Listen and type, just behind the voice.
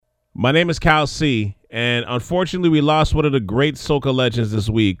My name is Cal C, and unfortunately we lost one of the great soca legends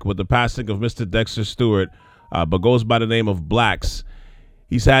this week with the passing of Mr. Dexter Stewart, but goes by the name of Blacks.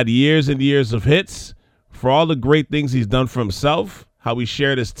 He's had years and years of hits for all the great things he's done for himself, how he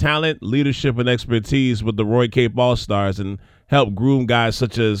shared his talent, leadership, and expertise with the Roy Cape All-Stars and helped groom guys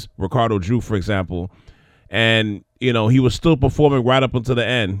such as Ricardo Drew, for example. And, you know, he was still performing right up until the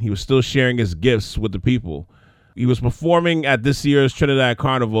end. He was still sharing his gifts with the people. He was performing at this year's Trinidad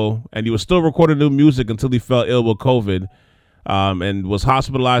Carnival, and he was still recording new music until he fell ill with COVID and was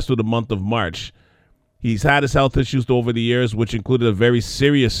hospitalized through the month of March. He's had his health issues over the years, which included a very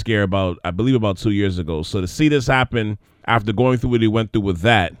serious scare about 2 years ago. So to see this happen after going through what he went through with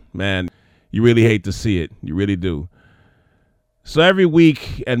that, man, you really hate to see it. You really do. So every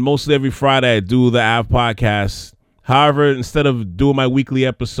week and mostly every Friday, I do the AV podcast. However, instead of doing my weekly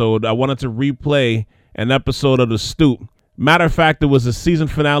episode, I wanted to replay an episode of The Stoop. Matter of fact, it was the season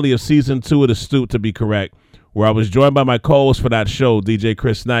finale of season 2 of The Stoop, to be correct, where I was joined by my co-host for that show, DJ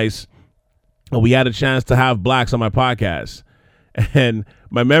Chris Nice, and we had a chance to have Blacks on my podcast. And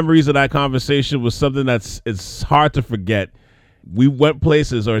my memories of that conversation was something it's hard to forget. We went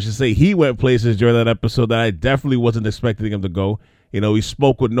places, or I should say he went places during that episode that I definitely wasn't expecting him to go. You know, he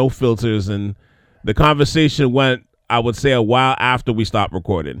spoke with no filters, and the conversation went, I would say, a while after we stopped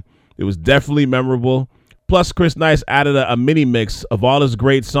recording. It was definitely memorable. Plus, Chris Nice added a mini mix of all his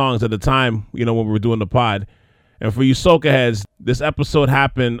great songs at the time, you know, when we were doing the pod. And for you soca heads, this episode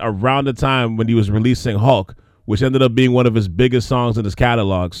happened around the time when he was releasing Hulk, which ended up being one of his biggest songs in his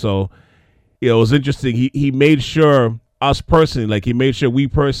catalog. So, you know, it was interesting. He made sure us personally, like he made sure we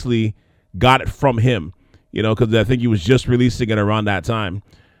personally got it from him, you know, because I think he was just releasing it around that time.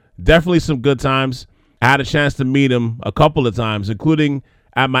 Definitely some good times. I had a chance to meet him a couple of times, including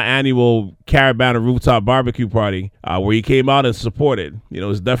at my annual Carabana Rooftop Barbecue Party, where he came out and supported. You know,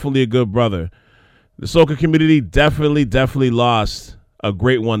 he's definitely a good brother. The soca community definitely lost a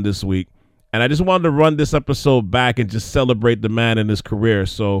great one this week. And I just wanted to run this episode back and just celebrate the man and his career.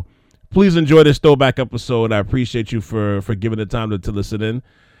 So please enjoy this throwback episode. I appreciate you for giving the time to listen in.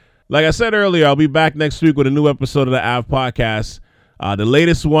 Like I said earlier, I'll be back next week with a new episode of the AV Podcast. The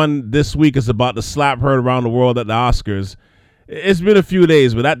latest one this week is about the slap heard around the world at the Oscars. It's been a few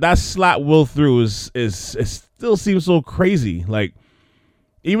days, but that slap Will through it still seems so crazy. Like,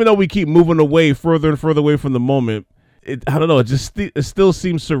 even though we keep moving away further and further away from the moment, I don't know, it still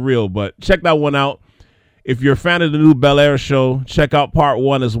seems surreal. But check that one out. If you're a fan of the new Bel Air show, check out part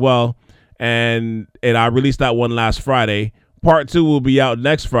 1 as well. And I released that one last Friday. Part 2 will be out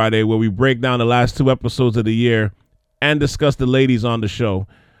next Friday, where we break down the last 2 episodes of the year and discuss the ladies on the show.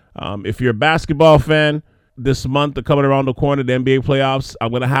 If you're a basketball fan, this month, coming around the corner, the NBA playoffs, I'm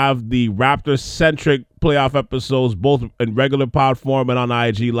going to have the Raptors-centric playoff episodes, both in regular pod form and on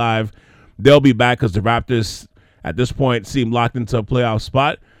IG Live. They'll be back because the Raptors, at this point, seem locked into a playoff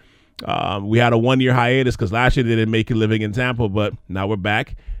spot. We had a 1-year hiatus because last year they didn't make it living in Tampa, but now we're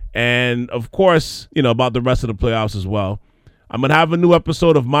back. And, of course, you know, about the rest of the playoffs as well. I'm going to have a new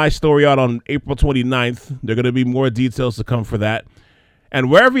episode of My Story out on April 29th. There are going to be more details to come for that. And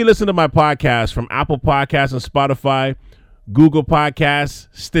wherever you listen to my podcast, from Apple Podcasts and Spotify, Google Podcasts,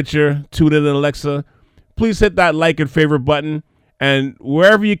 Stitcher, TuneIn, and Alexa, please hit that like and favorite button. And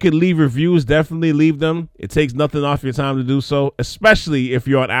wherever you can leave reviews, definitely leave them. It takes nothing off your time to do so, especially if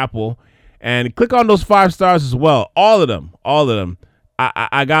you're on Apple. And click on those 5 stars as well. All of them.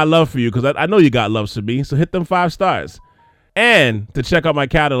 I got love for you because I know you got love for me. So hit them 5 stars. And to check out my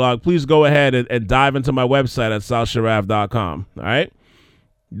catalog, please go ahead and dive into my website at southsharaf.com. All right?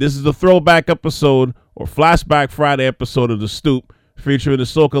 This is the throwback episode or flashback Friday episode of The Stoop, featuring the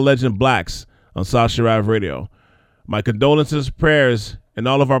soca legend Blacks on South Sharaf Radio. My condolences, prayers, and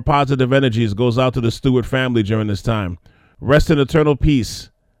all of our positive energies goes out to the Stewart family during this time. Rest in eternal peace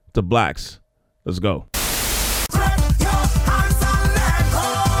to Blacks. Let's go.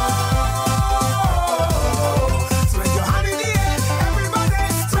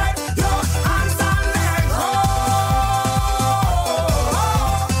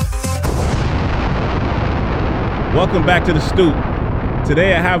 Welcome back to The Stoop.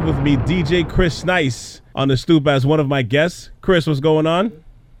 Today I have with me DJ Chris Nice on The Stoop as one of my guests. Chris, what's going on?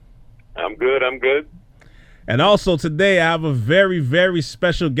 I'm good. And also today I have a very, very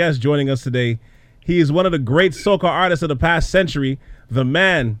special guest joining us today. He is one of the great soca artists of the past century, the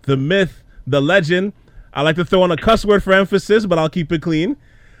man, the myth, the legend. I like to throw on a cuss word for emphasis, but I'll keep it clean.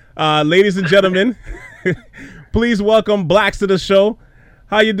 Ladies and gentlemen, please welcome Blacks to the show.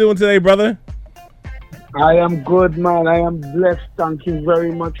 How you doing today, brother? I am good, man. I am blessed. Thank you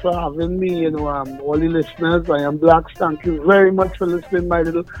very much for having me. All the listeners, I am Blacks. Thank you very much for listening. My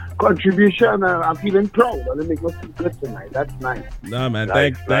little contribution. I'm feeling proud. It makes me feel good tonight. That's nice. No, man.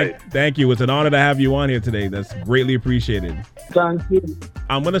 Nice, Thank you. It's an honor to have you on here today. That's greatly appreciated. Thank you.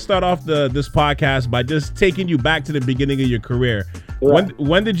 I'm going to start off this podcast by just taking you back to the beginning of your career. Right.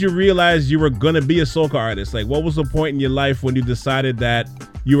 When did you realize you were going to be a soca artist? Like, what was the point in your life when you decided that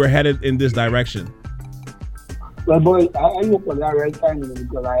you were headed in this direction? Well, boy, I hope at the right time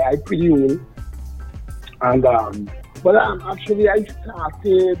because I pretty old. And but actually I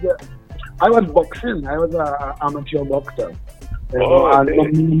started. I was boxing. I was an amateur boxer.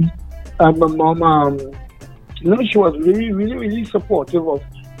 And my mom, she was really, really, really supportive of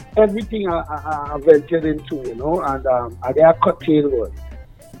everything I ventured into, And I got a cocktail boy.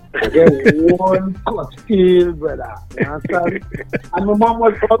 I get one cocktail, brother. You understand? And my mom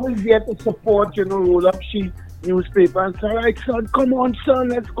was always there to support, roll up she newspaper and say, all right, son, come on, son,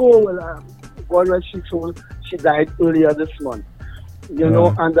 let's go. Well, God rest she soul, she died earlier this month,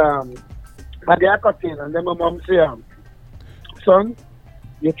 and I get a cocktail, and then my mom say, son,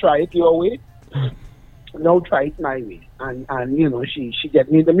 you try it your way, now try it my way. And she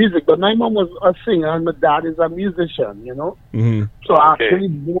get me the music. But my mom was a singer and my dad is a musician, Mm-hmm. So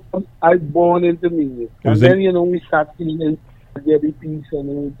I born into music. And then, we start singing the piece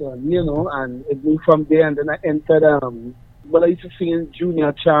and and it moved from there. And then I entered, I used to sing in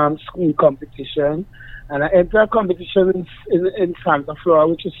junior charm school competition. And I entered a competition in Santa Flora,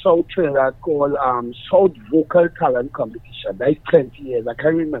 which is South Trinidad, called South Vocal Talent Competition. That is 20 years. I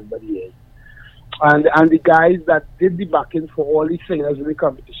can't remember the years. And the guys that did the backing for all the singers in the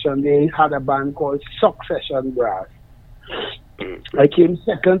competition, they had a band called Succession Brass. I came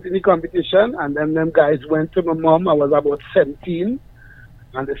second in the competition, and then them guys went to my mom. I was about 17.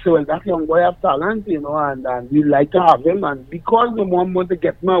 And they said, well, that young boy have talent, and we like to have him. And because my mom wanted to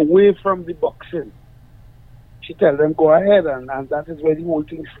get me away from the boxing, she told them, go ahead. And that is where the whole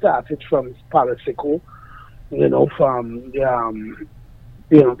thing started from Parasico, from the...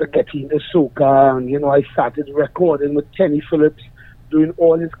 to get into soca, and I started recording with Kenny Phillips, doing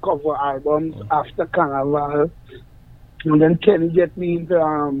all his cover albums after Carnival, and then Kenny get me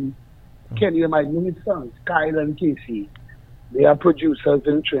into Kenny and my new sons, Kyle and Casey. They are producers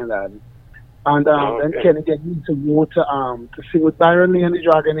in Trinidad, and then Kenny get me to go to sing with Byron Lee and the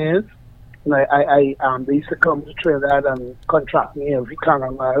Dragonaires. And they used to come to Trinidad and contract me every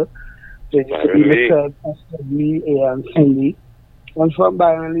Carnival. They used to be with me and Cindy. And from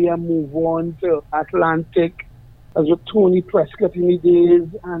Byron Lee, I moved on to Atlantic. I was with Tony Prescott in the days.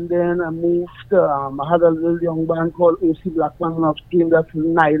 And then I moved to, I had a little young band called O.C. Blackman Love Team. That's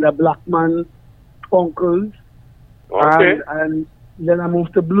Nyla Blackman uncles. Okay. And then I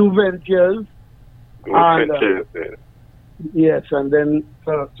moved to Blue Ventures. Yes, and then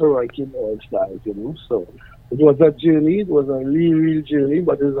to Roy King All Stars, So it was a journey. It was a real, real journey.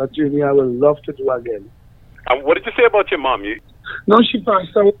 But it's a journey I would love to do again. What did you say about your mom? No, she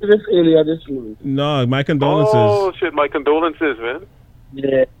passed away earlier this month. No, my condolences. Oh, shit, my condolences, man.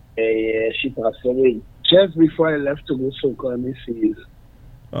 Yeah, she passed away just before I left to go soca in the seas.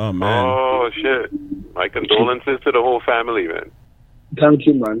 Oh, man. Oh, shit. My condolences to the whole family, man. Thank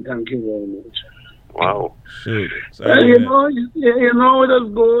you, man. Thank you very much. Wow. Shoot. Well, you know, it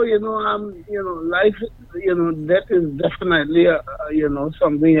does go, life, that is definitely,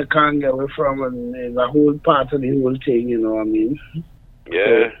 something you can't get away from, and it's a whole part of the whole thing, I mean.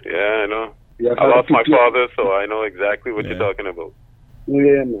 Yeah, I know. I lost my father, so I know exactly what you're talking about.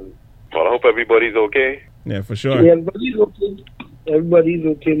 Yeah, man. Well, I hope everybody's okay. Yeah, for sure. Yeah, everybody's okay. Everybody's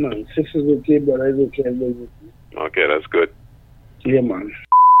okay, man. Sis is okay, brother is okay, everybody's okay. Okay, that's good. Yeah, man.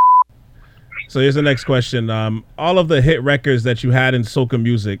 So here's the next question. All of the hit records that you had in soca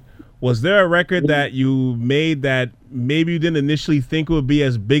music, was there a record that you made that maybe you didn't initially think would be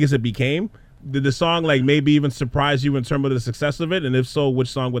as big as it became? Did the song maybe even surprise you in terms of the success of it? And if so, which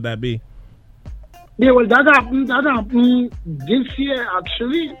song would that be? Yeah, well, that happened this year,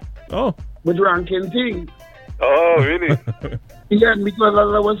 actually. Oh. With Rankin Thing. Oh, really? Yeah, because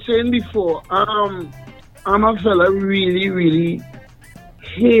as I was saying before, I'm a fella really, really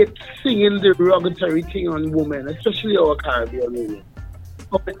hate singing the derogatory thing on women, especially our Caribbean women.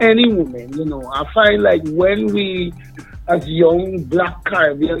 Or any woman, I find like when we, as young black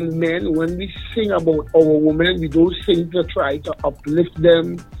Caribbean men, when we sing about our women, we don't sing to try to uplift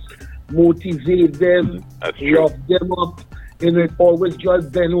them, motivate them, love them up. It always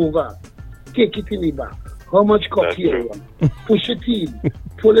just bend over, take it in the back. How much coffee you want? Push it in,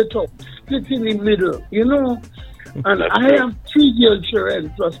 pull it up, split in the middle, And I have 3 girl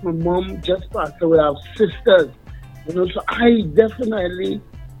children, plus my mom just passed away. I have sisters, you know, so I definitely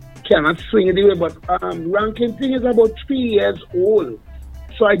cannot swing it away. But Ranking Thing is about 3 years old.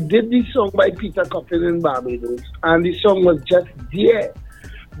 So I did this song by Peter Coppin in Barbados, and the song was just there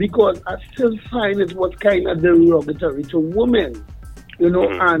because I still find it was kind of derogatory to women, you know,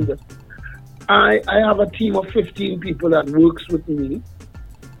 and I have a team of 15 people that works with me,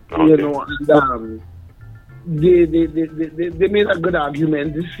 you know, and they made a good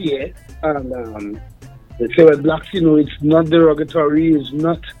argument this year, and they say, well, blacks, you know, it's not derogatory, it's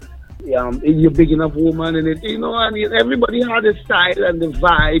not, you're big enough woman, and it, you know, and everybody had a style and the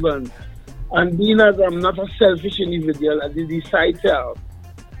vibe, and being as I'm not a selfish individual, I did decide to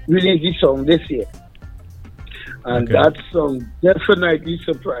release the song this year. And that song definitely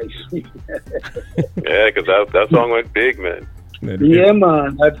surprised me. Yeah, because that song went big, man. Yeah,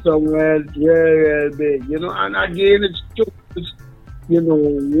 man, that song went very big. You know, and again, it's just, you know,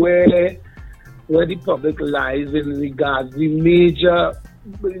 where the public lies in regards the major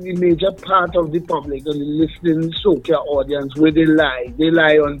part of the public and the listening soca audience, where they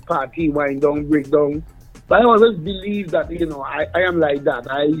lie on party, wind down, break down. But I always believe that, you know, I am like that.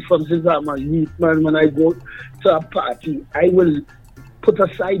 Since I'm a youth man, when I go to a party, I will put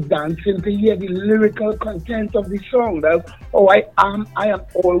aside dancing to hear the lyrical content of the song. That's how I am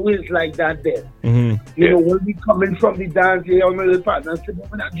always like that there. You know, when we coming from the dance, you know, my little partner say,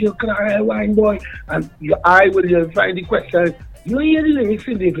 "But that girl can I wine boy?" And I will find the question, you hear the lyrics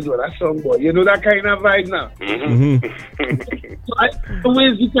in there, that song, boy. You know that kind of vibe now. So I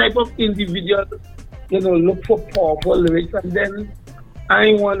always the type of individual, you know, look for powerful lyrics, and then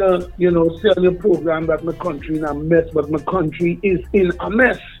I want to, you know, say on the program that my country in a mess, but my country is in a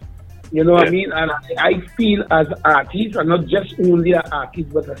mess. You know what I mean? And I feel as an artist, and not just only an artist,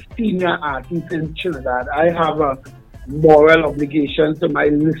 but a senior artist in Trinidad, I have a moral obligation to my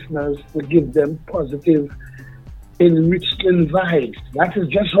listeners to give them positive, enriching vibes. That is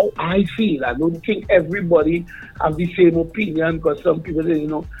just how I feel. I don't think everybody have the same opinion, because some people say, you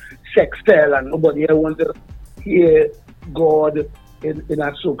know, sex style and nobody wants to hear God in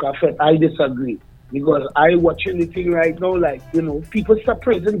a soca fest. I disagree, because I watching the thing right now, like, you know, people start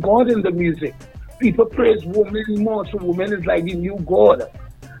praising God in the music. People praise women more, so women is like the new God.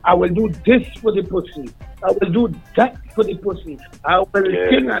 I will do this for the pussy. I will do that for the pussy. I will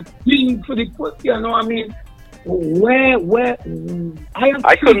sing and sing for the pussy. You know what I mean? Where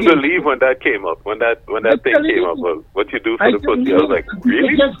I couldn't believe when that came up, when that thing came up, what you do for the pussy. I was like, really?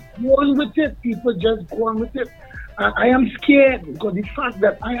 People just go on with it. People just go on with it. I am scared because the fact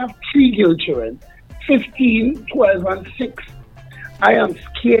that I have 3 girl children, 15, 12, and 6. I am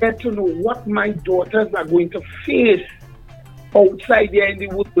scared to know what my daughters are going to face outside there in the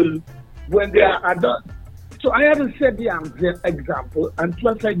world when they are adults. So I haven't set the example, and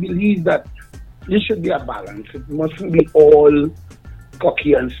plus I believe that there should be a balance. It mustn't be all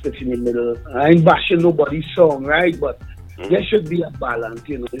cocky and spit in the middle. I ain't bashing nobody's song, right? But there should be a balance,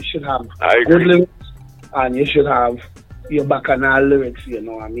 you know. You should have good lyrics, and you should have your bacchanal lyrics, you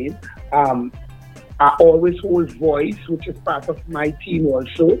know what I mean? I always hold voice, which is part of my team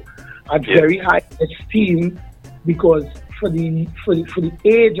also, at very high esteem, because for the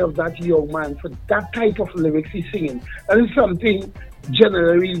age of that young man, for that type of lyrics he's singing, that is something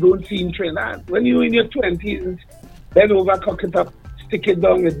generally you don't see in Trinidad. When you're in your 20s, bend over, cock it up, stick it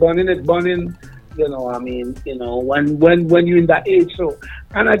down, it's burning, you know what I mean? You know, when you're in that age. So,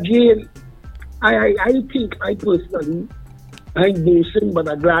 and again, I think I personally, I'm boasting, but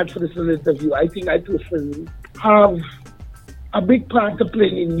I'm glad for this interview. I think I personally have a big part to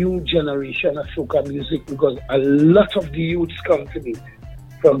play in new generation of soca music, because a lot of the youths come to me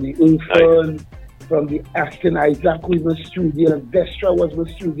from the Ulfern, from the Aston Isaac was my student, Destra was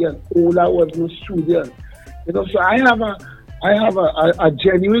my student, Ola was my student. You know, so I have a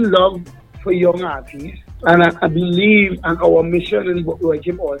genuine love for young artists, and I believe, and our mission in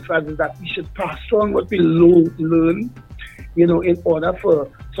Working All Stars is that we should pass on what we learn, you know, in order for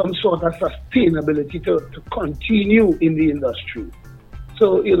some sort of sustainability to continue in the industry.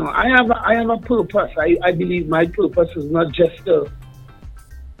 So, you know, I have a purpose. I believe my purpose is not just to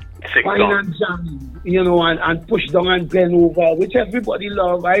wine and jam, you know, and push down and bend over, which everybody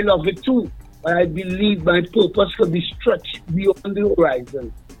love. I love it too. But I believe my purpose could be stretched beyond the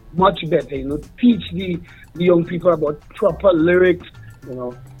horizon much better, you know, teach the young people about proper lyrics, you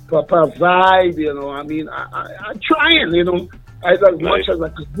know, proper vibe, you know. I mean, I'm trying, you know, as much as I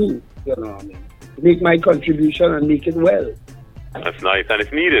could do, you know. I mean, make my contribution and make it well. That's nice, and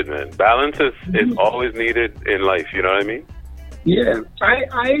it's needed, man. Balance is always needed in life. You know what I mean? Yeah, I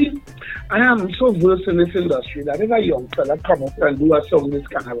am so versed in this industry that if a young fella come up and do a song this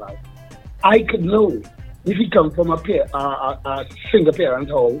carnival, I could know if he come from a single parent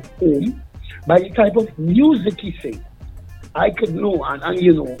home by the type of music he sing. I could know, and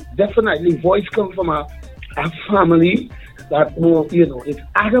you know, definitely voice come from a family that more, you know, it's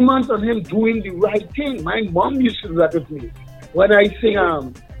adamant on him doing the right thing. My mom used to do that with me when I sing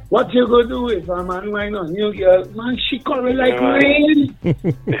what you gonna do if a man wine on you, girl? Man, she call me like rain.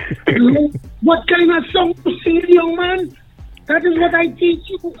 What kind of song to sing, young man? That is what I teach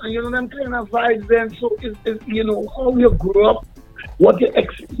you. And you know, them kind of vibes then. So it's you know, how you grew up, what you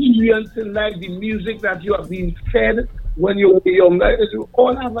experience in life, the music that you have been fed when you were younger, it will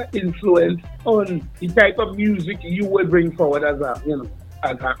all have an influence on the type of music you will bring forward as a, you know,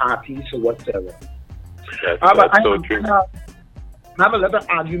 as an artist or whatever. That's so true. I have a lot of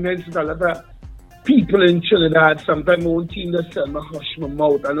arguments with a lot of people in Trinidad. Sometimes I won't team to sell my hush my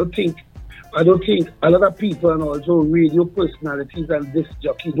mouth. I don't think a lot of people and also radio personalities and disc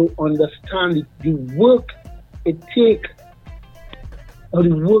jockeys don't understand the work it takes or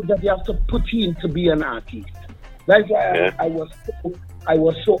the work that you have to put in to be an artist. That's why I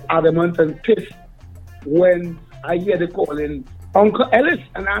was so adamant and pissed when I hear the calling Uncle Ellis,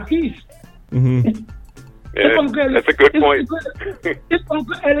 an artist. Mm-hmm. Yeah, that's a good point. If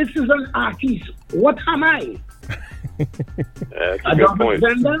Uncle Ellis is an artist, what am I? That's a good point.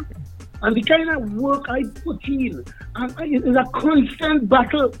 And the kind of work I put in, and it is a constant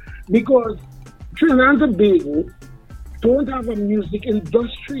battle because Trinidad and Tobago don't have a music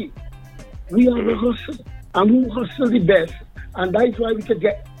industry. We are the hustle, and we hustle the best, and that's why we could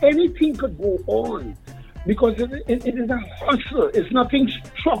get anything could go on because it is a hustle. It's nothing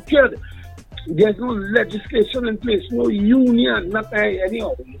structured. There's no legislation in place, no union, nothing.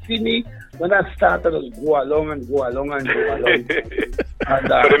 Anyhow, you see me when I started, I go along. And,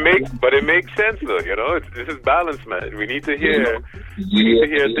 but it makes sense though, you know. This is balance, man. We need to hear,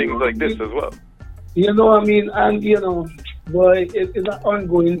 things like this as well. You know what I mean? And you know, boy, it's an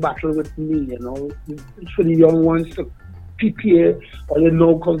ongoing battle with me. You know, it's for the young ones to prepare or they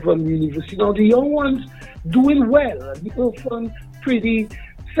know come from university. You know, the young ones doing well. The orphan pretty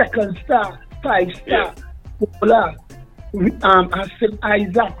 2nd star. 5-star,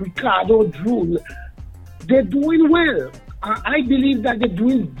 Isaac, Ricardo, Drew, they're doing well. I believe that they're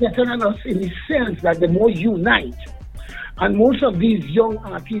doing better than us in the sense that they're more unite. And most of these young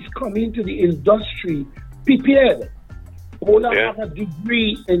artists come into the industry prepared. All have a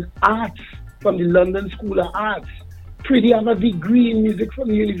degree in arts from the London School of Arts. Pretty have a degree in music from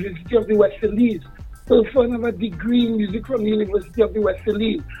the University of the West Indies. Person have a degree in music from the University of the West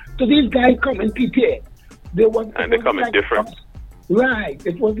Indies. So these guys come in prepared. They come in different. Right.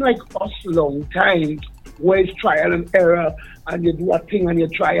 It was like us a long time where it's trial and error and you do a thing and you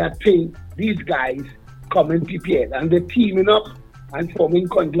try a thing. These guys come in prepared and they're teaming up and forming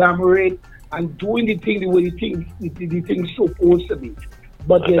conglomerate and doing the thing the way the thing's supposed to be.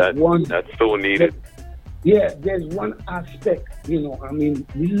 But that's so needed. There's one aspect, you know, I mean,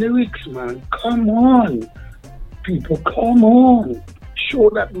 the lyrics, man, come on. People, come on. Show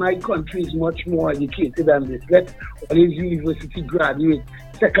that my country is much more educated than this. Let all these university graduates,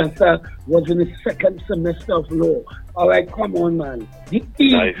 2nd star, was in the 2nd semester of law. All right, come on, man. The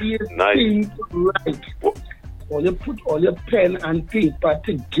easiest thing to write. Or you put all your pen and paper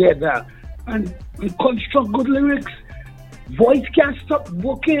together and construct good lyrics. Voice can't stop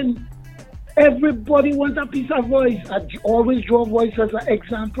working. Everybody wants a piece of voice. I always draw voice as an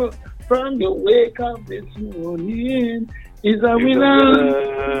example. From the wake up this morning is a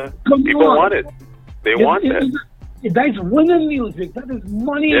winner. People want it. They want that. That is winning music. That is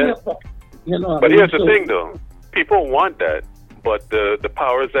money in the pocket. You know. But here's the thing, though. People want that, but the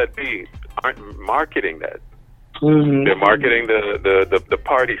powers that be aren't marketing that. Mm-hmm. They're marketing the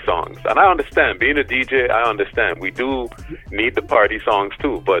party songs. And I understand, being a DJ, I understand. We do need the party songs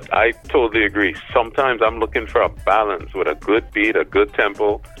too, but I totally agree. Sometimes I'm looking for a balance with a good beat, a good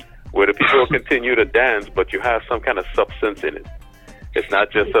tempo, where the people continue to dance, but you have some kind of substance in it. It's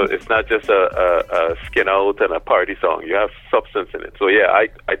not just a skin out and a party song. You have substance in it. So yeah,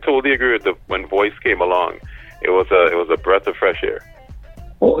 I totally agree with when Voice came along. It was a breath of fresh air.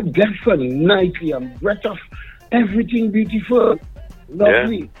 Oh, definitely a breath of everything beautiful,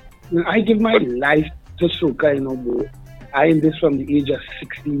 lovely. Yeah. I give my life to soca, you know, bro. I am this from the age of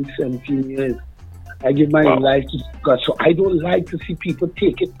 16, 17 years. I give my life to soca, so I don't like to see people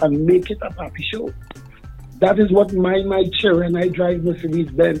take it and make it a happy show. That is what my children. I drive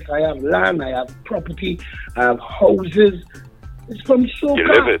Mercedes-Benz. I have land, I have property, I have houses. It's from soca. You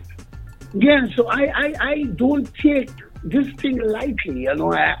live it. Yeah, so I don't take this thing lightly. You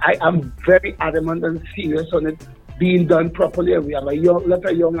know, I am very adamant and serious on it being done properly. We have a lot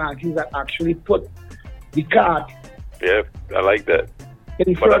of young artists that actually put the cart. Yeah, I like that.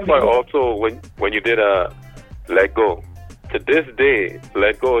 But that's why also when you did Let Go, to this day,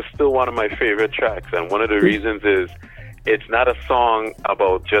 Let Go is still one of my favorite tracks. And one of the reasons is it's not a song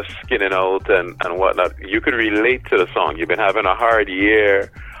about just skinning out and whatnot. You can relate to the song. You've been having a hard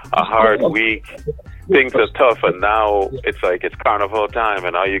year, a hard week. Things are tough, and now it's like it's carnival time,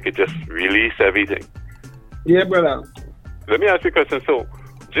 and now you could just release everything. Yeah, brother. Let me ask you a question. So,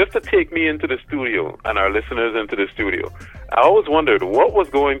 just to take me into the studio and our listeners into the studio, I always wondered what was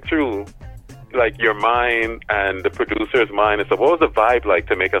going through, like, your mind and the producer's mind and stuff. What was the vibe like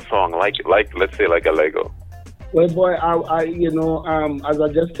to make a song like let's say, like a Lego? Well, boy, I you know, as I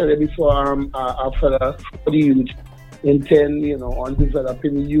just said before, for the youth, intend, you know, on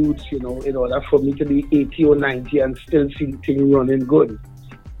developing the youth, you know, in order for me to be 80 or 90 and still see things running good.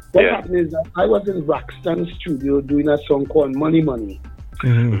 What happened is that I was in Braxton's studio doing a song called Money Money.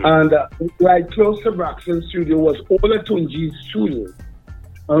 Mm-hmm. And right close to Braxton's studio was Ola Tunji's studio.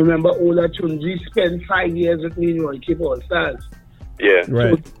 I remember Ola Tunji spent 5 years with me in Roy Cape All Stars. Yeah,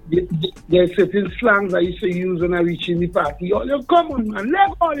 right. So there's certain slangs I used to use when I reach in the party. You come on, man,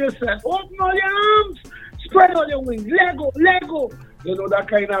 let go yourself, open all your arms, spread all your wings, Lego. You know, that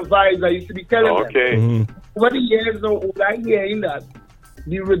kind of vibes I used to be telling them. Okay. Mm-hmm. Over the years now, Ola hearing that,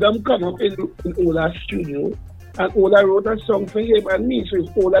 the rhythm come up in Ola's studio, and Ola wrote a song for him and me, so it's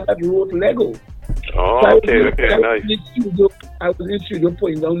Ola that wrote Lego. Oh, so okay, nice. I was in the studio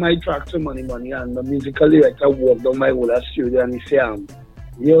putting down my tracks for Money Money, and the musical director walked down my Ola studio and he said,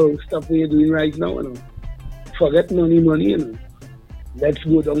 yo, stop what you're doing right now, you know. Forget Money Money, you know. Let's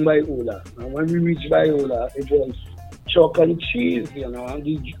go down by Ola. And when we reached by Ola, it was chalk and cheese, you know, and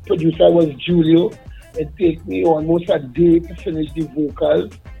the producer was Julio. It took me almost a day to finish the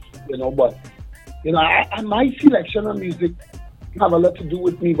vocals, you know, but, you know, my selection of music have a lot to do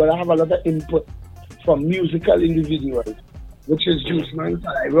with me, but I have a lot of input from musical individuals, which is Juice Man,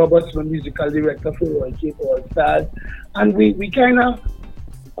 Roberts, my musical director for Roy Cape All Stars, and we kind of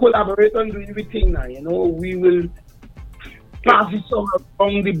collaborate on doing everything now, you know. We will pass it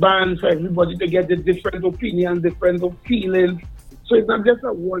around the band for everybody to get the different opinions, different feelings. So it's not just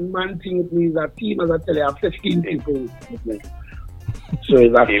a one-man thing with me, it's a team, as I tell you, I have 15 people with me. So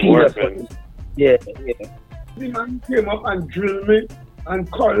it's a team. Yeah. The man came up and drilled me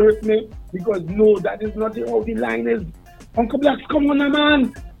and corrected me because no, that is not how the line is. Uncle Blacks, come on,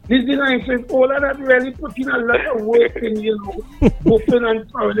 man. This is the line. So it's all of that really putting a lot of work in, you know, buffing and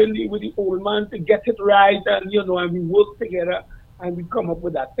quarreling with the old man to get it right, and, you know, and we work together and we come up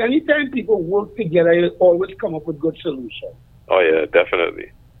with that. Anytime people work together, you always come up with good solutions. Oh, yeah, definitely.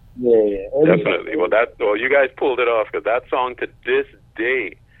 Yeah. Definitely. Well, you guys pulled it off, because that song to this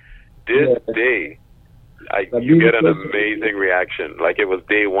day, you get an amazing reaction, like it was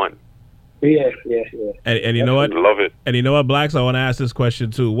day one. Yeah. And you know what? Love it. And you know what, Blacks? I want to ask this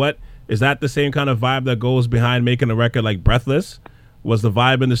question too. What is that the same kind of vibe that goes behind making a record like Breathless? Was the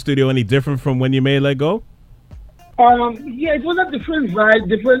vibe in the studio any different from when you made Let Go? Yeah, it was a different vibe,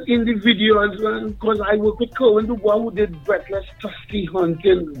 different individuals, because I worked with Cohen, the one who did Breathless, Trusty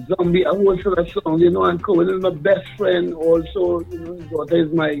Hunting, Zombie, a whole sort of song, you know, and Cohen is my best friend also, you know, his daughter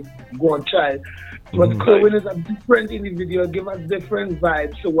is my godchild. But Cohen is a different individual, give us different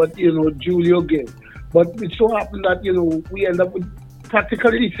vibes to what, you know, Julio gave. But it so happened that, you know, we end up with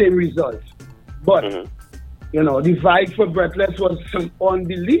practically the same results. But, you know, the vibe for Breathless was some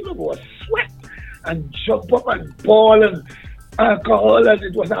unbelievable sweat and jump up and ball and alcohol, and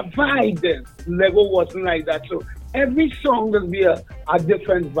it was a vibe then. Lego wasn't like that. So every song will be a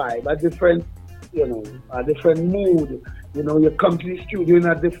different vibe, a different, you know, a different mood. You know, you come to the studio in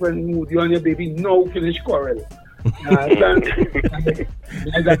a different mood. You and your baby now finish quarrel. It's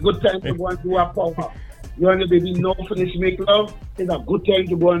a good time to go and do a power. You and your baby now finish make love. It's a good time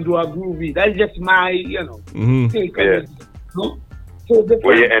to go and do a groovy. That's just my, you know, take on it. No? So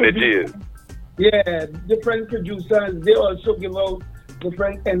where your energy is. Yeah, different producers, they also give out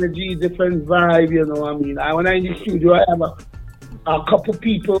different energy, different vibe, you know. I mean, when I'm in the studio, I have a couple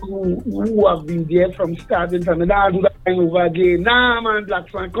people who have been there from starting from, and I'll do that thing over again. Nah, man,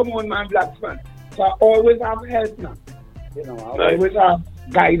 Blacksman, come on, man, Blacksman. So I always have help now. You know, I always have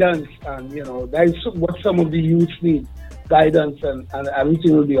guidance, and, you know, that is what some of the youth need, guidance, and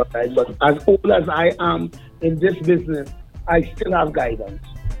everything will be all right. But as old as I am in this business, I still have guidance.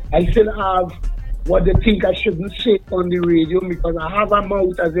 I still have what they think I shouldn't say on the radio, because I have a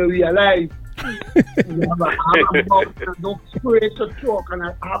mouth, as they realize. I have a mouth, and I don't spray to talk, and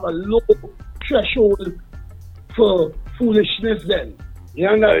I have a low threshold for foolishness then. You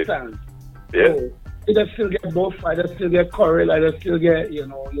understand? Yeah. So, I just still get buff, I just still get quarrel, I just still get, you're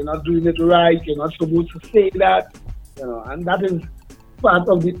not doing it right, you're not supposed to say that, and that is part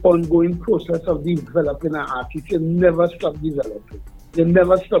of the ongoing process of developing an artist. You never stop developing. You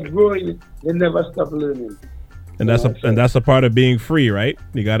never stop growing, you never stop learning. And that's a part of being free, right?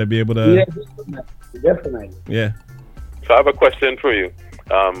 You got to be able to... Yeah, definitely. Yeah. So I have a question for you.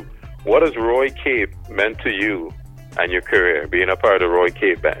 What has Roy Cape meant to you and your career, being a part of Roy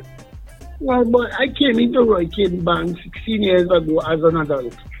Cape Band? Well, but I came into Roy Cape Band 16 years ago as an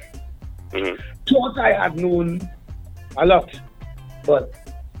adult. Thought I had known a lot, but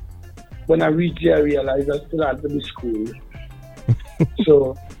when I reached there, I realized I still had to be schooled.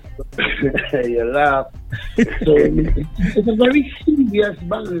 So, you laugh. So, it's a very serious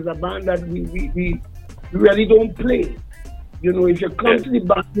band. It's a band that we really don't play. If you come to the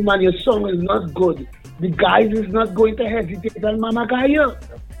bathroom and your song is not good, the guys is not going to hesitate and Mama Gaya.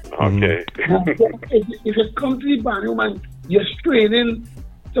 Okay. If you come to the bathroom and you're straining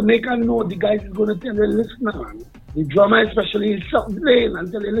to make a note, the guys is going to tell the listener, man. The drummer especially is playing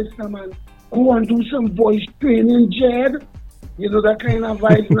and tell the listener, man, go and do some voice training, Jed. That kind of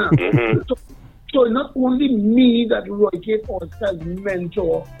vibe now. So not only me that Roy Cape All-Stars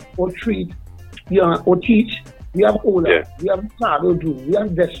mentor or treat, or teach. We have Ola, we have Ricardo Drew, we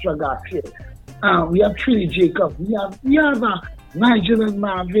have Destra Garcia, we have Trini Jacob, we have Nigel and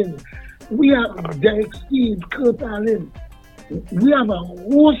Marvin, we have Derek Steve, Kurt Allen. We have a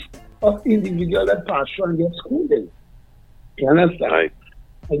host of individuals that pass through and get schooling. You understand? Right.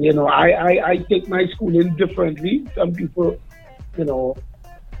 And I take my schooling differently. Some people,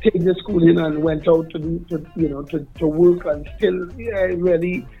 take the schooling and went out to work and still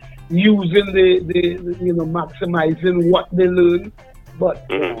really using the maximizing what they learn. But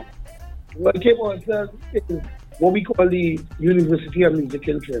what came on is what we call the University of Music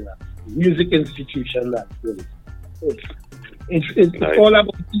in Trinidad, music institution. That's really it's nice. All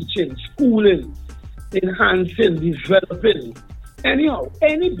about teaching, schooling, enhancing, developing. Anyhow,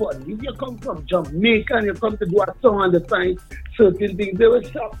 anybody, if you come from Jamaica and you come to do a song and they find certain things, they will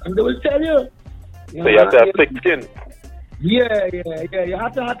stop and they will tell you. So you have to have thick skin. Yeah. You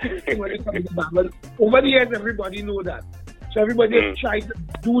have to have thick skin when you come to the band. Well, over the years, everybody know that. So everybody try to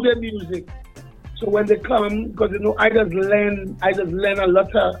do their music. So when they come, because I just learn a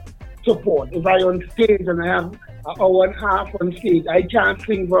lot of support. If I on stage and I have an hour and a half on stage, I can't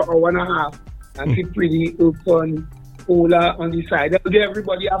sing for an hour and a half and sit pretty open. Ola on the side. They'll give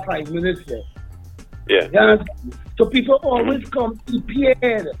everybody a 5 minutes there. Yeah. So people always come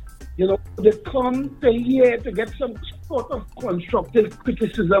prepared. They come to here to get some sort of constructive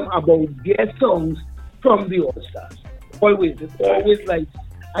criticism about their songs from the All-Stars. It's always like,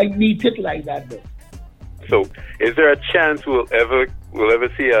 I meet it like that though. So is there a chance we'll ever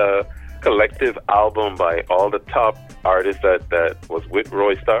see a collective album by all the top artists that was with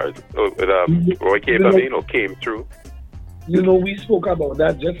Roy Stars, Roy Cape, or came through? We spoke about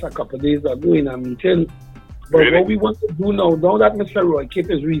that just a couple of days ago in a meeting. But really? What we want to do now that Mr. Roy Cape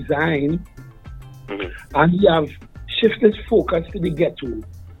has resigned, and he have shifted focus to the ghetto,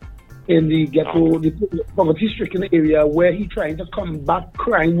 in the ghetto, the poverty-stricken area where he's trying to combat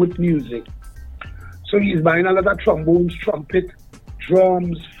crime with music. So he's buying a lot of trombones, trumpet,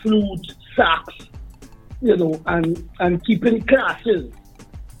 drums, flute, sax, and keeping classes.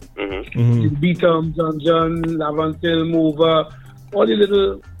 Beatum, John, Lavantil, Mover, all the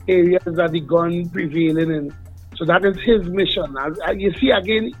little areas that the gun prevailing in. So that is his mission. As you see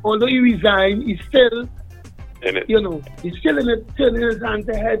again, although he resigned, he's still in it. He's still in it, turning his hand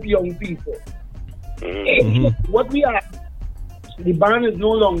to help young people. What we are, the band is no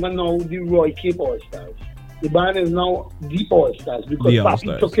longer now the Roy Cape All-Stars. The band is now the All-Stars because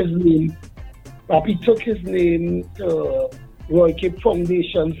Papi took his name. Papi took his name to Roy Cape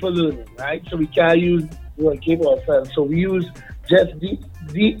Foundation for Learning, right? So we can't use Roy Cape All-Stars. So we use just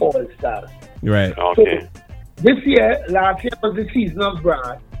the All-Stars. Right. Okay. So this year, last year was the season of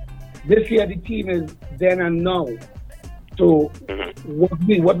Brad. This year the team is then and now. So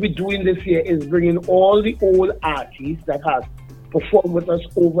what we're doing this year is bringing all the old artists that have performed with us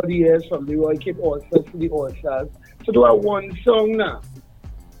over the years from the Roy Cape All-Stars to the All-Stars to do a one song now.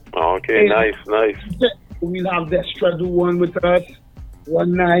 Okay, nice. We'll have Destra do one with us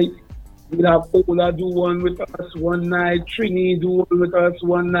one night. We'll have Ola do one with us one night. Trini do one with us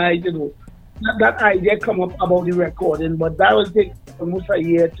one night. That idea come up about the recording, but that will take almost a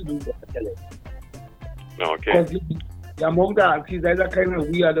year to do that. Okay. Because among the artists, that's a kind of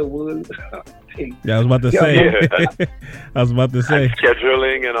we are the world thing. Yeah, I was about to say. I was about to say. And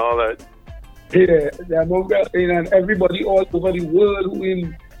scheduling and all that. Yeah, and everybody all over the world who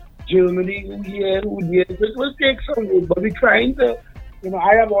in Germany, who here, who there. It will take some work, but we're trying to,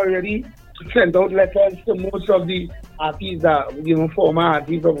 I have already sent out letters to most of the artists that, former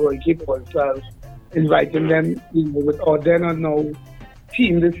artists of Roy K. Paul Stars, inviting them, with Orden and now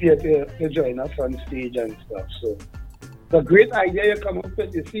team this year to join us on stage and stuff. So, it's a great idea you come up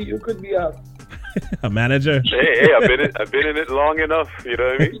with. You see, you could be a manager. Hey, I've been in it long enough. You know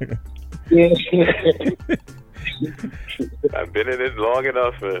what I mean? Yeah. I've been in it long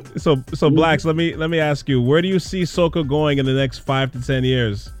enough, man. So Blacks, let me ask you, where do you see soca going in the next 5 to 10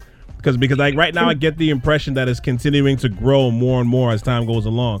 years? Because like right now, I get the impression that it's continuing to grow more and more as time goes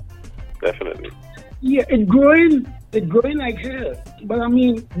along. Definitely. Yeah, it's growing like hell. But I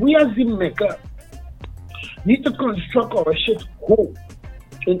mean, we as the maker need to construct our shit whole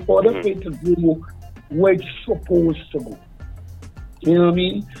in order for it to go where it's supposed to go. You know what I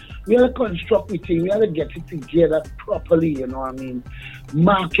mean? We have to construct the thing, we have to get it together properly, you know what I mean?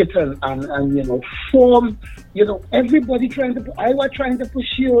 Market and form, everybody I was trying to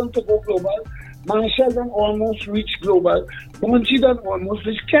push you to go global. Marshall done almost reach global. Bunchy done almost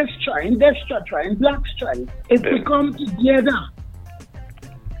reach. Kes trying, Destra trying, Blacks trying. If we come together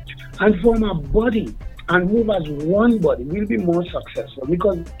and form a body and move as one body, we'll be more successful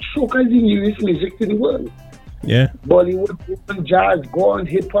because soca is the newest music to the world. Yeah. Bollywood, go on jazz, go on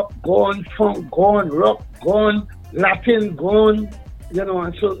hip hop, go on funk, go on rock, go on Latin, go on,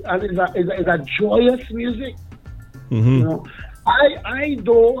 and so it's a joyous music. Mm-hmm.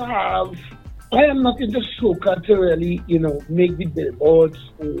 I am not into soca to really, make the billboards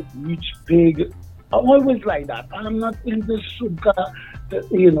or reach big. I'm always like that. I'm not into soca,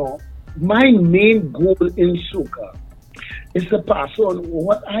 my main goal in soca is to pass on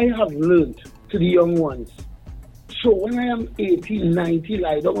what I have learned to the young ones. So when I am 18, 19,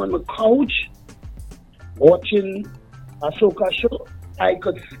 I don't on the couch watching a soca show, I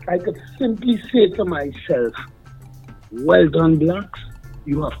could simply say to myself, well done, Blacks,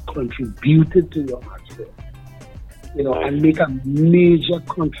 you have contributed to your answer. And make a major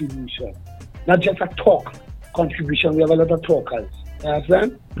contribution. Not just a talk contribution, we have a lot of talkers. You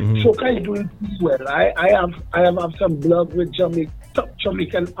understand? Mm-hmm. Soca is doing pretty well. I have some blog with top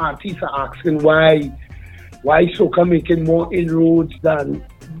Jamaican artists are asking why soca making more inroads than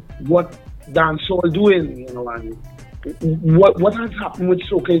what dancehall doing, and what has happened with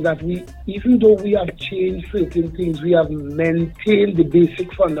soca is that even though we have changed certain things, we have maintained the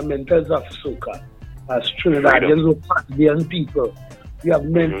basic fundamentals of soca as Trinidadians or Caribbean people. We have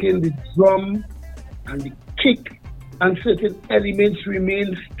maintained the drum and the kick, and certain elements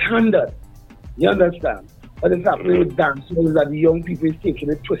remain standard. You understand? What is happening with dancehall is that the young people is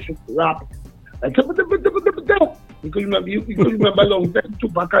taking it, twisted, rap. Like, you could remember a long time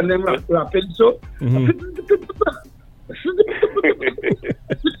Tupac and them rapping, so yeah, I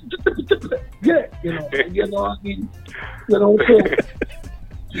mean, so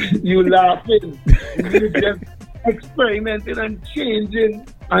you laughing, you just experimenting and changing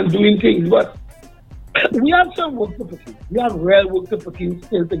and doing things, but we have some work to put in. We have real work to put in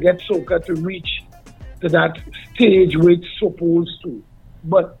still to get soca to reach to that stage where it's supposed to,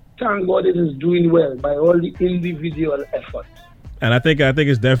 but thank God it is doing well by all the individual efforts. And I think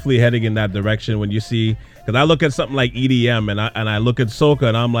it's definitely heading in that direction when you see, because I look at something like EDM and I look at soca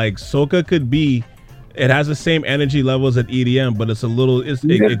and I'm like, soca could be, it has the same energy levels at EDM, but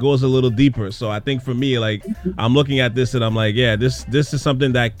it goes a little deeper. So I think for me, like, I'm looking at this and I'm like, yeah, this is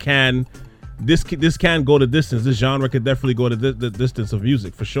something that can go the distance. This genre could definitely go to the distance of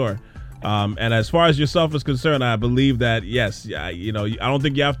music for sure. And as far as yourself is concerned, I believe that, yes, I don't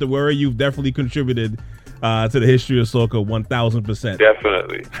think you have to worry. You've definitely contributed to the history of soca 1,000%.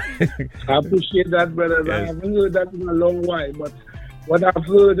 Definitely. I appreciate that, brother. Yes. I haven't heard that in a long while, but what I've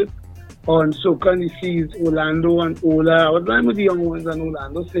heard on Soca and the Seas, Orlando and Ola, I was lying with the young ones and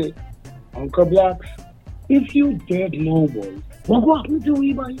Orlando say, Uncle Blacks, if you dead now, boy, what happened to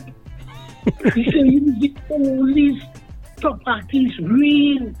we, boy? He said, you the only top artists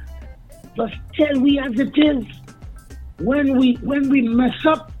real. Just tell we as it is. When we mess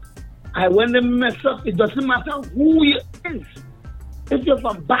up, when they mess up, it doesn't matter who you is. If you're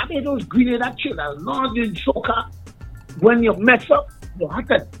from Barbados, Grenada, Trinidad, Northern Soca, when you mess up, you have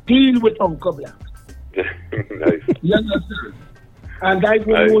to deal with Uncle Black. Nice. You understand? And that's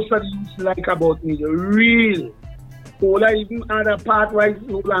what most of them like about me, the real. Ola even had a part right,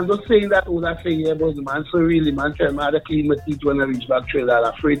 Orlando saying that Ola saying, yeah, but the man so really, man, tell me how to clean my teeth when I reach back trailer,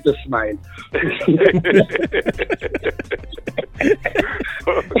 I'm afraid to smile.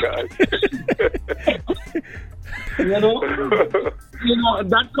 Oh, God. you know,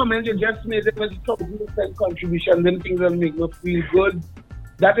 that comment you just made, it was a 1,000% contribution. Them things that make me feel good.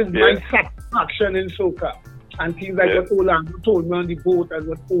 That is my satisfaction in soca. And things like what Orlando told me on the boat and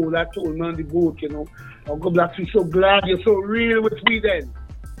what Ola told me on the boat, you know. Uncle Blacks, we're so glad you're so real with me then.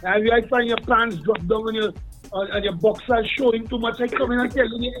 And you find your pants drop down on your boxers showing too much. I come in and tell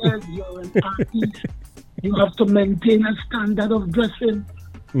you, you're an artist. You have to maintain a standard of dressing.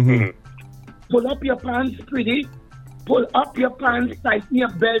 Mm-hmm. Pull up your pants pretty. Pull up your pants, tighten your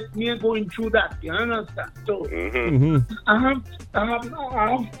belt. Me ain't going through that. You understand? So I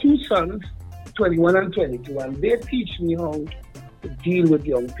have two sons, 21 and 22, and they teach me how to deal with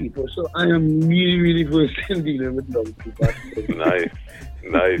young people. So I am really, really versed in dealing with young people. Nice.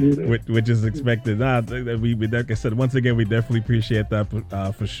 Which is expected. We like I said, once again, we definitely appreciate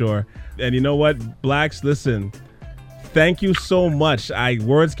that for sure. And you know what, Blacks, listen, thank you so much.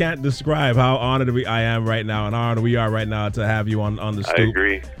 Words can't describe how honored I am right now, and how honored we are right now to have you on the stoop. I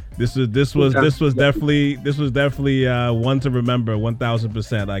agree. This was definitely one to remember,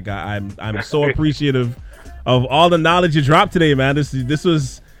 1,000%. Like I'm so appreciative of all the knowledge you dropped today, man. This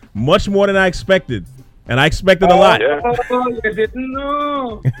was much more than I expected. And I expected a lot. Oh, you didn't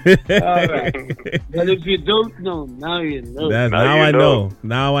know. All right. But if you don't know, now you know. Now I know.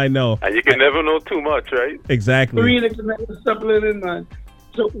 Now I know. And you can never know too much, right? Exactly. Really can never stop learning, man.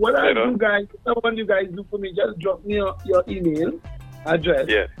 So what I do, guys, what I want you guys to do for me, just drop me your email address.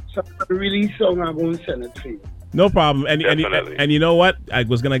 Yeah. So I release song, I'm going to send it to you. No problem. And you know what? I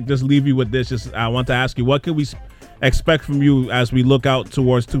was going to just leave you with this. I want to ask you, what can we expect from you as we look out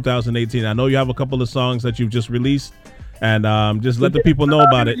towards 2018? I know you have a couple of songs that you've just released, and just let the people know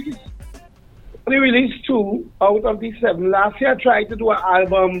about it. We released 2 out of the 7. Last year I tried to do an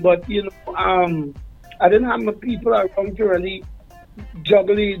album, but you know, I didn't have my people around to really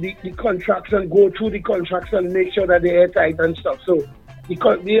juggle the contracts and go through the contracts and make sure that they're airtight and stuff. So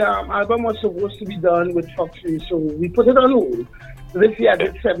the album was supposed to be done with Foxy, so we put it on hold. So this year I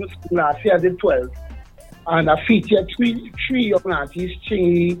did 7, last year I did 12. And I featured three young artists,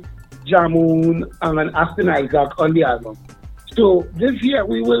 Chingy, Jamoon, and Aston Isaac on the album. So this year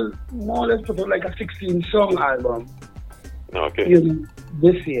we will more or less put out like a 16-song album. Okay.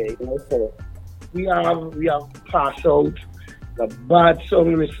 This year, you know. So we have Pass Out, the Bad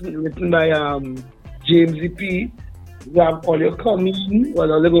song written by James E.P. We have All You Coming,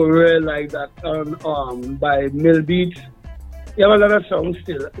 well, a little real like that by Mill Beats. We have a lot of songs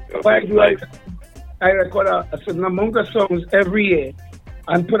still. I record a certain amount of songs every year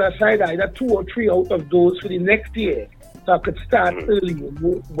and put aside either 2 or 3 out of those for the next year, so I could start early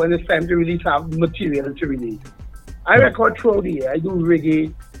when it's time to release, have material to release. I record throughout the year. I do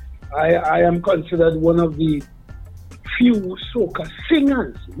reggae. I am considered one of the few soca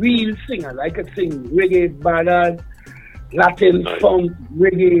singers, real singers. I could sing reggae, ballad, Latin, funk,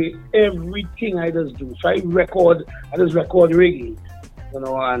 reggae, everything I just do. So I just record reggae. You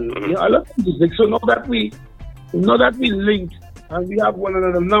know, and you know, I love music. So now that we linked and we have one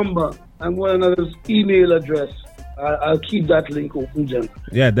another's number and one another's email address, I'll keep that link open, Jen.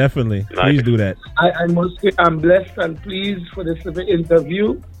 Yeah, definitely. Please do that. I must say I'm blessed and pleased for this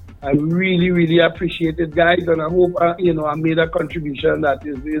interview. I really, really appreciate it, guys, and I hope I made a contribution that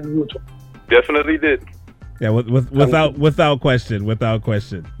is useful. Definitely did. Yeah, without question.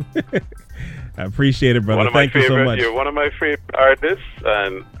 I appreciate it, brother. Thank you so much. You're one of my favorite artists,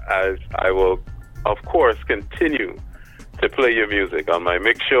 and as I will, of course, continue to play your music on my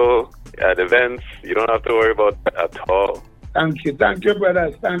mix show, at events. You don't have to worry about that at all. Thank you,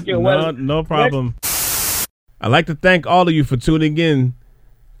 brothers. Thank you. No problem. I'd like to thank all of you for tuning in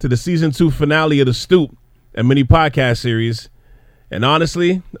to the season 2 finale of The Stoop, a mini podcast series. And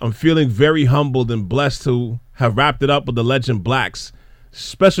honestly, I'm feeling very humbled and blessed to have wrapped it up with the legend Blacks.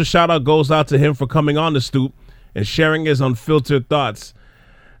 Special shout out goes out to him for coming on The Stoop and sharing his unfiltered thoughts.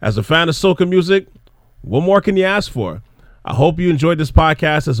 As a fan of soca music, what more can you ask for? I hope you enjoyed this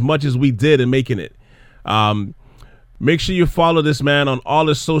podcast as much as we did in making it. Make sure you follow this man on all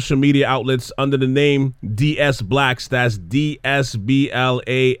his social media outlets under the name DS Blacks. That's DSBLAXX.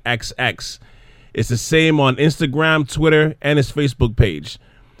 It's the same on Instagram, Twitter, and his Facebook page.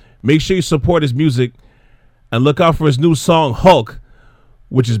 Make sure you support his music and look out for his new song, Hulk,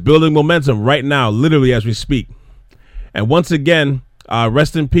 which is building momentum right now, literally as we speak. And once again,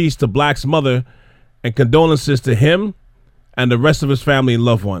 rest in peace to Black's mother, and condolences to him and the rest of his family and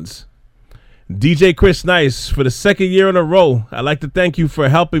loved ones. DJ Chris Nice, for the second year in a row, I'd like to thank you for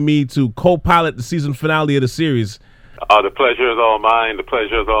helping me to co-pilot the season finale of the series. The pleasure is all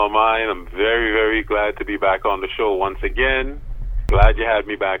mine. I'm very, very glad to be back on the show once again. Glad you had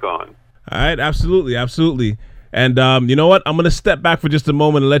me back on. All right, absolutely. And you know what? I'm going to step back for just a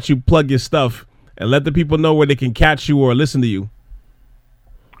moment and let you plug your stuff and let the people know where they can catch you or listen to you.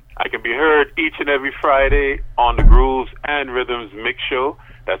 I can be heard each and every Friday on the Grooves and Rhythms Mix Show.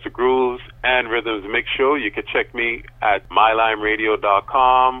 That's the Grooves and Rhythms Mix Show. You can check me at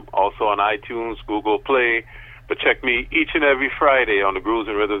mylimeradio.com, also on iTunes, Google Play. But check me each and every Friday on the Grooves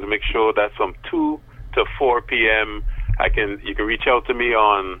and Rhythms Mix Show. That's from 2 to 4 p.m. You can reach out to me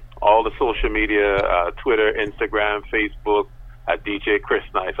on all the social media, Twitter, Instagram, Facebook, at DJ Chris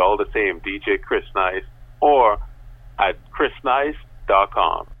Nice, all the same, DJ Chris Nice, or at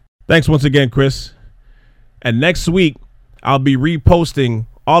chrisnice.com. Thanks once again, Chris. And next week, I'll be reposting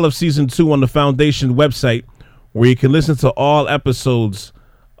all of Season 2 on the Foundation website, where you can listen to all episodes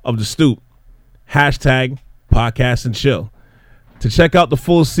of The Stoop. Hashtag Podcast and Chill. To check out the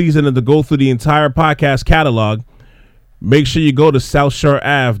full season and to go through the entire podcast catalog, make sure you go to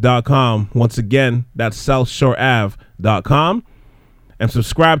SouthShoreAv.com. Once again, that's SouthShoreAv.com. And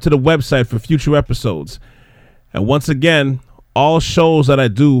subscribe to the website for future episodes. And once again, all shows that I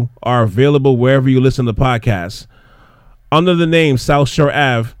do are available wherever you listen to podcasts. Under the name South Shore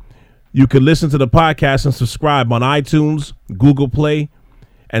Av, you can listen to the podcast and subscribe on iTunes, Google Play,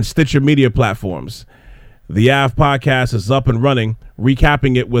 and Stitcher media platforms. The Av podcast is up and running,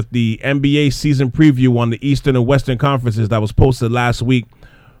 recapping it with the NBA season preview on the Eastern and Western conferences that was posted last week.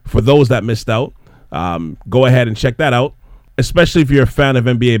 For those that missed out, go ahead and check that out, especially if you're a fan of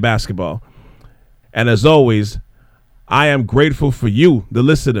NBA basketball. And as always, I am grateful for you, the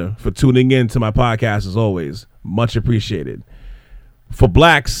listener, for tuning in to my podcast as always. Much appreciated. For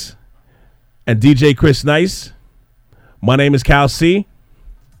Blacks and DJ Chris Nice, my name is Cal C,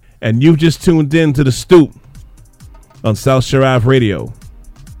 and you've just tuned in to The Stoop on South Shore Ave Radio.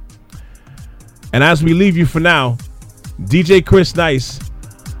 And as we leave you for now, DJ Chris Nice,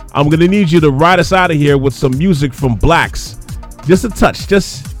 I'm going to need you to ride us out of here with some music from Blacks. Just a touch.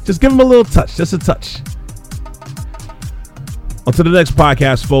 Just give him a little touch. Just a touch. On to the next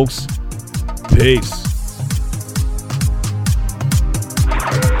podcast, folks. Peace.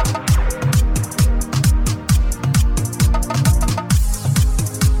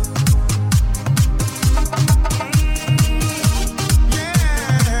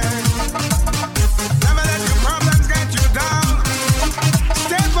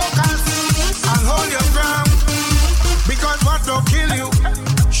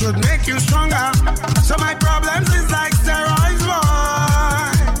 Should make you stronger. So my problems is like steroids, boy.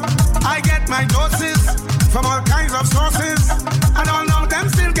 I get my doses from all kinds of sources, and all of them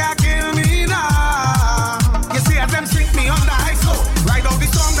still can't kill me now. You see, as them sink me on the high slow, ride out the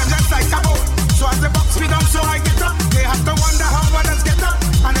storm, them just like a boat. So as the box me down, so I get up. They have to wonder how others get up,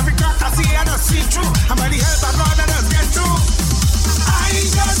 and every crack I see, I just see through. And by the help of God, I just get through. I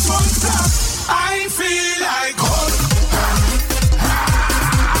just won't stop. I feel like hope.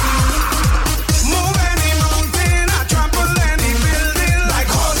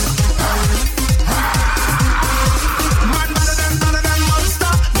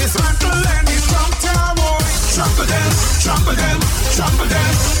 Trample them, trample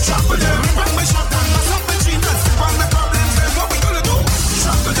them, trample them. Bring my shotgun, my submachine gun. Step on the problems, then what we gonna do?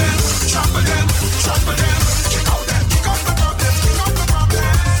 Trample them, trample them, trample them. Kick out the problems, kick out the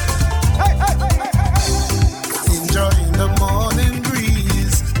problems. Hey, hey, hey, hey, hey. Enjoying the morning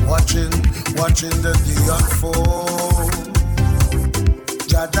breeze, watching the day unfold.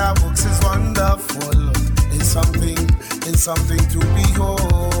 Jaja books is wonderful. It's something to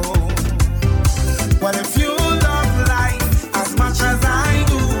behold. What if you love life as much as I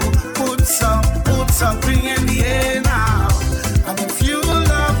do? Put something in the air now. And if you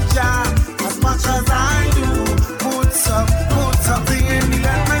love Jah as much as I do, put something in the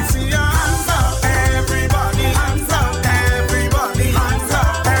air. Let me see your hands up, everybody. Hands up, everybody. Hands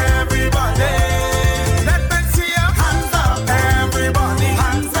up, everybody. Let me see your hands up, everybody.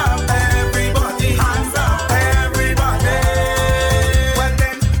 Hands up, everybody. Hands up, everybody. Well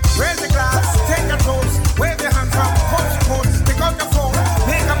then, raise the glass, take a toast, wave your hands up, post, pick up your phone,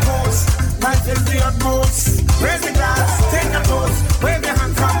 make a post. Life is the utmost. Raise the glass, take a toast, wave your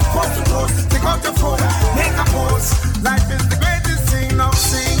hands up, post, pick up your phone, make a post. Life is the greatest thing of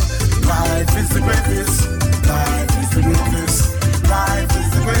sing. Life is the greatest. Life is the greatest. Life is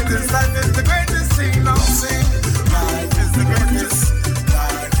the greatest. Life is the greatest thing of sing. Life is the greatest.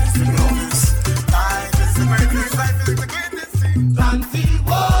 Life is the greatest. Life is the greatest. Life is the greatest thing. Planty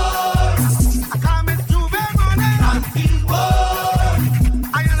war. I come into the money. Planty war.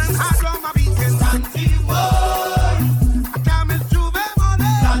 I am hard on my beacon. Planty war. I come into the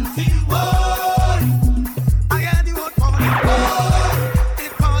money. Planty war. I am the old money.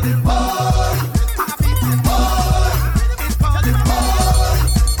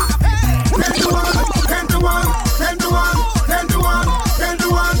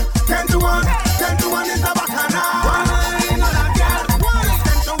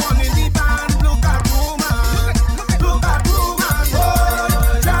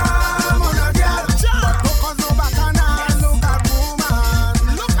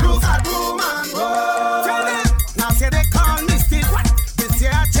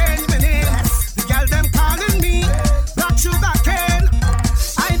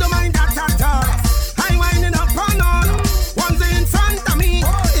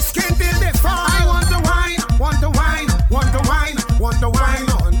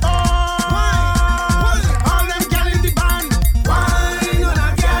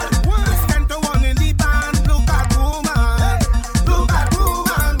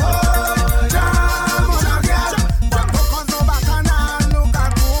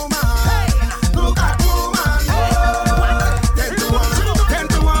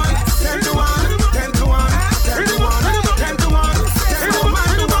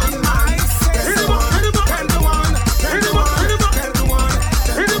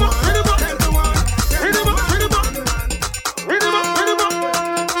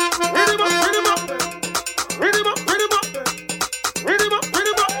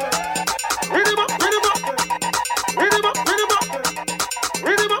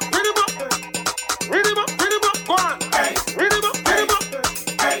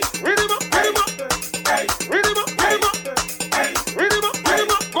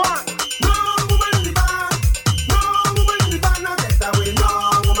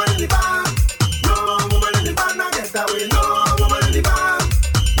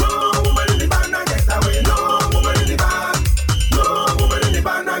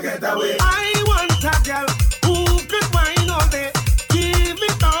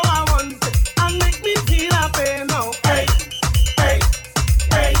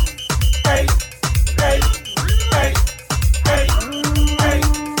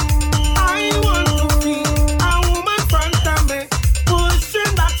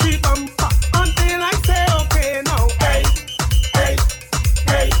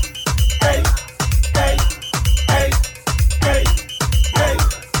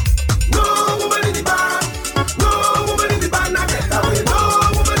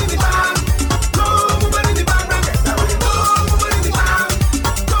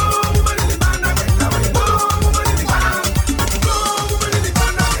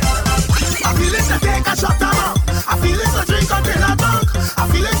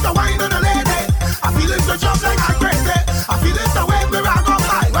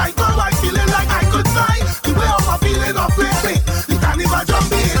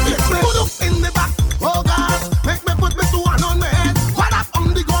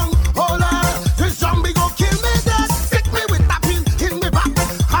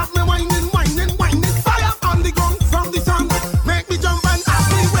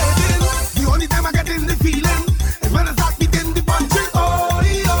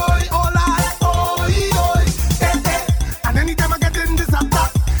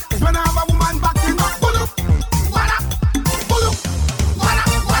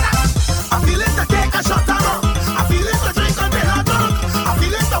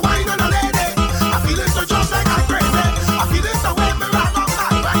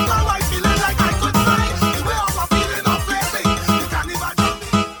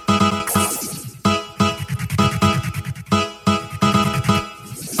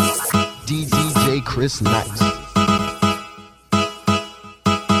 Chris Nice.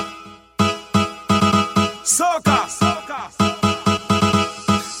 Soca.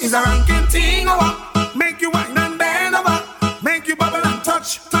 Is a ranking thing over. Make you wine and bend over. Make you bubble and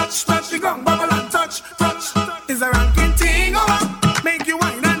touch. The gong, bubble and touch. Is a ranking thing over. Make you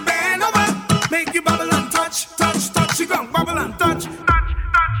wine and bend over. Make you bubble and touch. The gong, bubble and touch.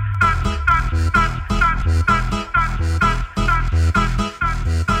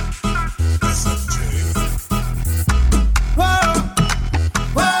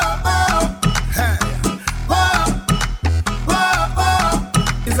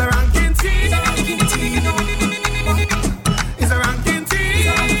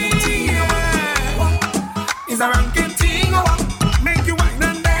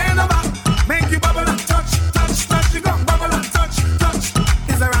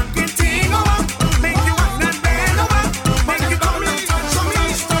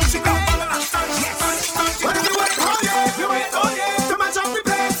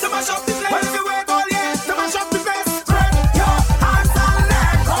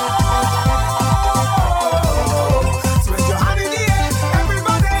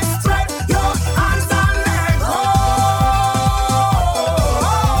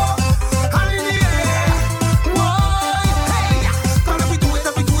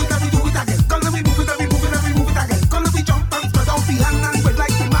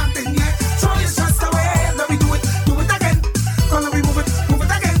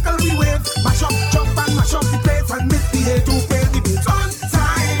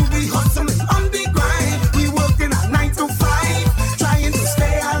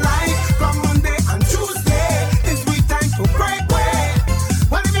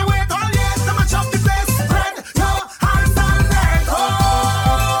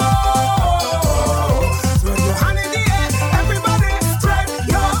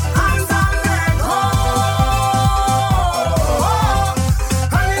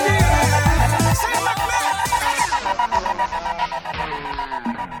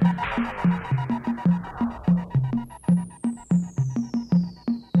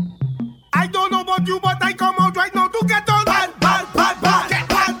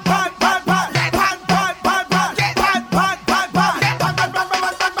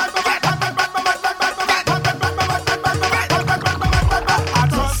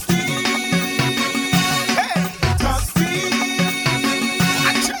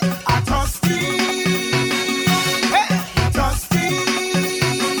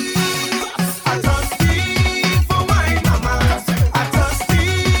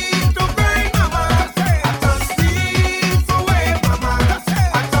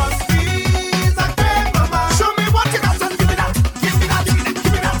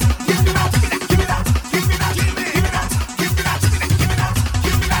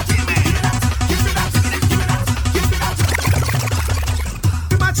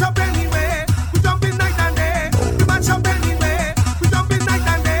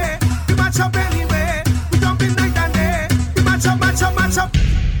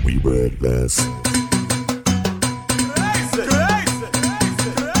 We breathless.